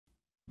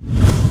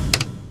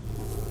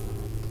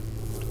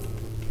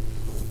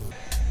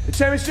The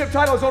championship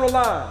title is on the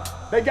line.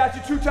 They got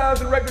you 2 times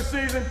in the regular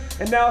season,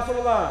 and now it's on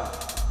the line.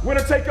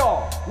 Winner take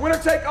all. Winner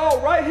take all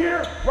right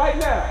here, right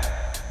now.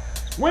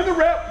 Win the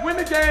rep, win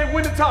the game,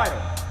 win the title.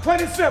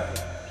 Plain and simple.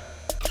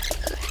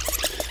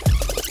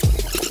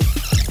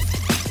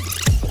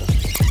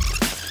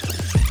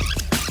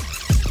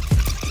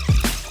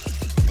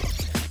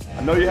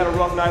 I know you had a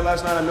rough night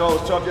last night. I know it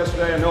was tough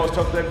yesterday. I know it was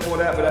tough the day before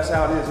that, but that's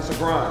how it is. It's a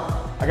grind.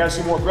 I got to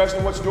see more aggression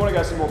in what you're doing. I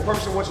got to see more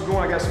purpose in what you're doing.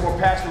 I got to see more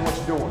passion in what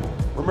you're doing.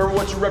 Remember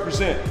what you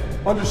represent.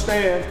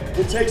 Understand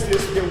it takes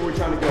this to get where we're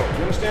trying to go.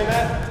 You understand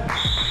that?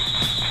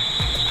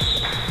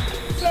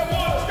 Set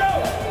one, let's go.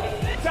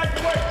 Attack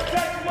the weight,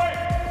 attack the weight.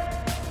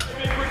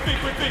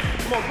 Quick feet.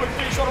 Come on, quick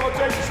feet, shoulder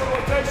rotation,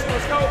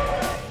 let's go.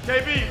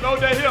 KB, load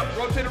that hip,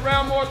 rotate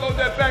around more, load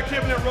that back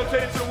hip, and then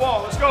rotate it to the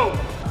wall. Let's go.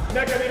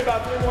 Neck, I need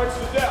about 3 more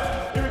inches of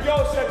depth. Here we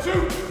go, set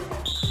 2.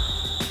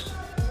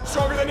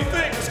 Stronger than you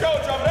think. Let's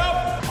go, drop it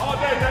out. All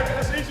day, neck,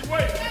 that's an easy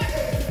weight.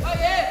 Oh,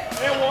 yeah.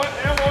 And one.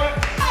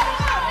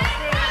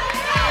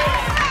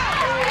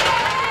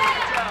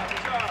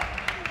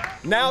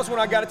 Now's when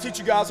I got to teach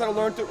you guys how to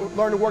learn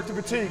to work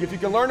through fatigue. If you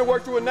can learn to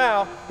work through it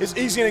now, it's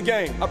easy in a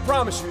game. I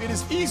promise you, it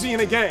is easy in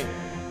a game.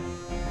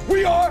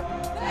 We are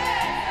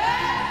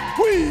Texas.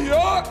 We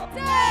are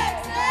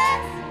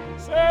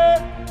Texas.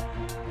 Set.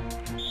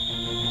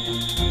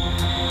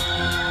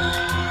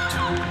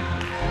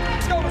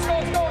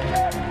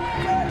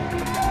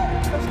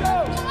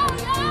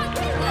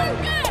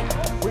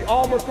 We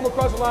all must come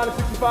across the line at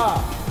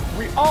 65.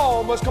 We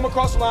all must come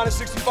across the line at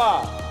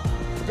 65.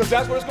 Because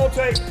that's what it's going to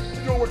take to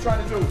do what we're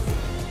trying to do,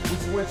 which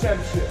is win a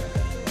championship.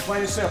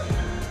 Plain and simple.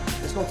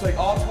 It's going to take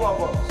all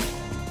 12 of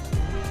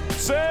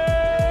us.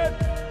 Set!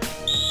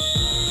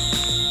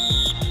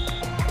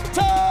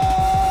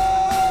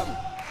 Time!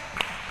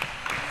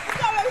 Let's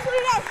go, baby. Put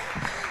it up.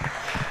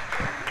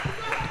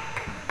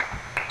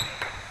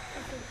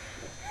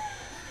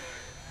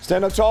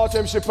 Stand up tall,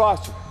 championship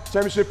posture.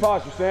 Championship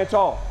posture, stand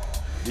tall.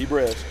 Deep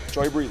breaths,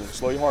 control your breathing,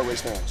 slow your heart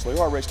rates down. Slow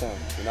your heart rates down.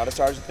 You're not as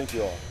tired as you think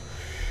you are.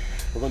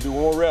 We're gonna do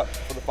one more rep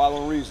for the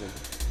following reason.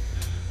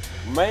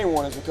 The main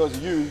one is because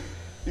of you.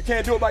 You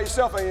can't do it by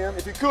yourself, AM.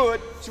 If you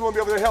could, she won't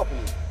be over there helping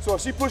you. So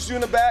if she pushes you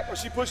in the back or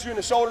she pushes you in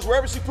the shoulders,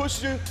 wherever she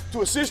pushes you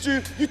to assist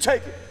you, you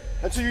take it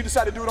until you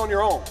decide to do it on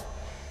your own.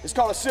 It's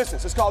called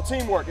assistance, it's called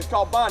teamwork, it's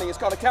called bonding, it's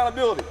called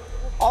accountability.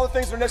 All the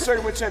things that are necessary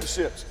to win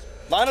championships.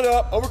 Line it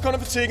up, overcome the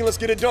fatigue, and let's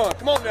get it done.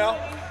 Come on now.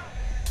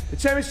 The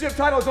championship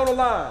title is on the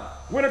line.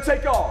 Winner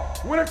take all.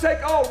 Winner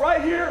take all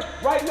right here,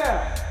 right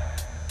now.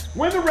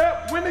 Win the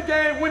rep, win the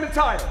game, win the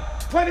title.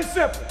 Plain and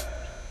simple.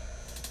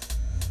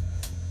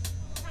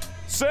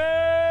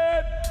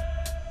 Set.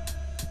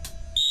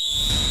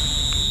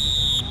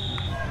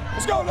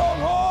 Let's go,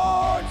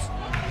 Longhorns.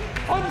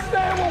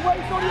 Understand what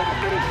waits on you at the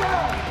finish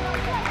line.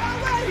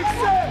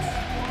 Success,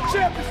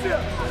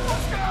 championship.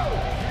 Let's go.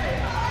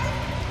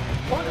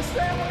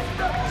 Understand what you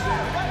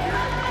represent right here.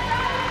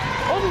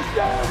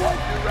 Understand what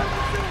you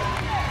represent.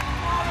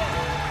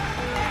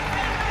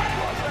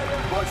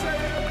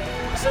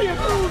 See it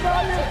through,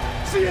 Nadia.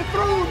 See it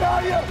through,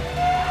 Nadia.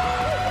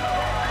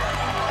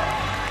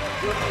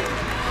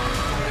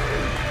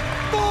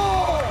 4.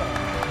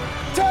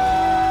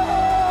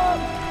 Time.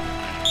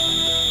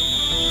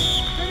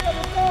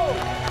 Let's go.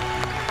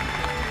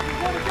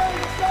 Win the game,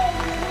 let's go.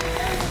 Win the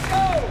game, let's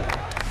go.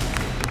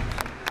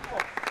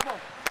 Come on.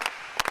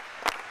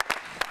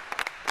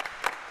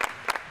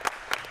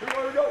 Here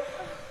we go.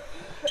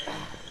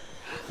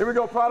 Here we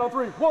go, pride on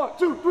 3. 1,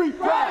 2, 3,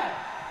 pride.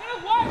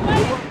 Good work,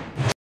 ladies.